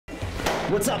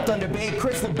What's up, Thunder Bay?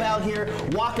 Kris Labelle here,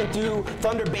 walking through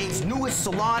Thunder Bay's newest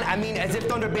salon. I mean, as if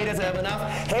Thunder Bay doesn't have enough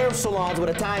hair salons with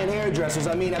Italian hairdressers.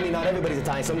 I mean, not everybody's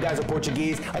Italian. Some guys are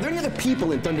Portuguese. Are there any other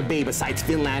people in Thunder Bay besides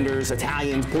Finlanders,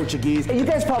 Italians, Portuguese? And you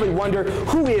guys probably wonder,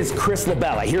 who is Kris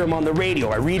Labelle? I hear him on the radio.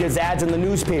 I read his ads in the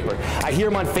newspaper. I hear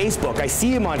him on Facebook. I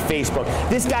see him on Facebook.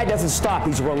 This guy doesn't stop.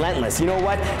 He's relentless. You know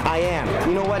what? I am.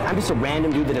 You know what? I'm just a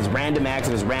random dude that has random acts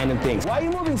and does random things. Why are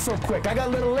you moving so quick? I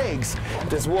got little legs.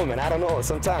 This woman, I don't know.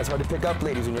 Sometimes hard to pick up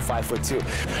ladies when you're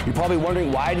 5'2". You're probably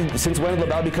wondering since when did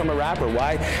Labelle become a rapper?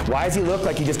 Why does he look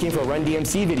like he just came from a Run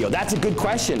DMC video? That's a good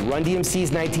question. Run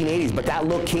DMC's 1980s, but that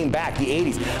look came back, the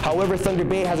 80s. However, Thunder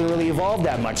Bay hasn't really evolved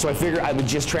that much, so I figured I would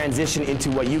just transition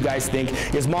into what you guys think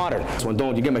is modern. So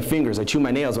you get my fingers, I chew my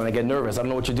nails when I get nervous. I don't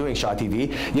know what you're doing, Shaw TV.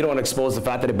 You don't want to expose the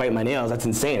fact that I bite my nails. That's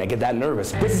insane. I get that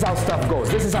nervous. This is how stuff goes.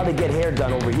 This is how they get hair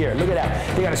done over here. Look at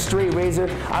that. They got a straight razor.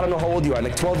 I don't know how old you are.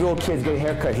 Like 12-year-old kids get a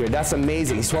haircut here. That's amazing.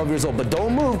 He's 12 years old. But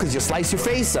don't move because you'll slice your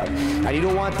face up. And you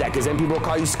don't want that because then people will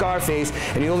call you Scarface.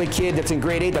 And the only kid that's in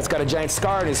grade 8 that's got a giant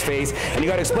scar on his face. And you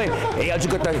got to explain, hey, how'd you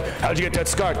get that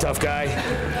scar, tough guy?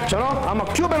 So no, I'm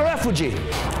a Cuban refugee.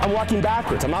 I'm walking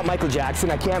backwards. I'm not Michael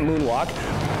Jackson. I can't moonwalk.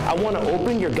 I want to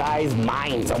open your guys'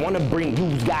 minds. I want to bring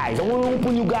you guys. I want to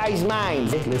open you guys'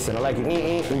 minds. Hey, listen, I like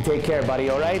it. You take care, buddy,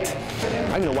 all right?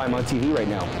 I don't know why I'm on TV right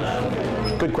now.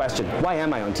 Good question. Why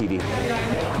am I on TV?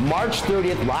 March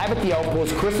 30th, live at the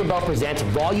Outpost, Kris Labelle presents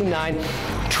Volume 9,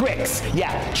 Tricks.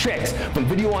 Yeah, Tricks. From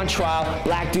Video on Trial,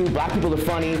 Black Dude, Black People Are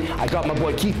Funny. I got my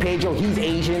boy Keith Pedro, he's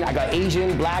Asian. I got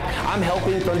Asian, Black. I'm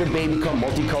helping Thunder Bay become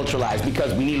multiculturalized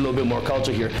because we need a little bit more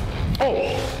culture here.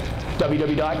 Oh!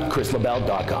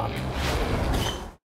 www.krislabelle.com.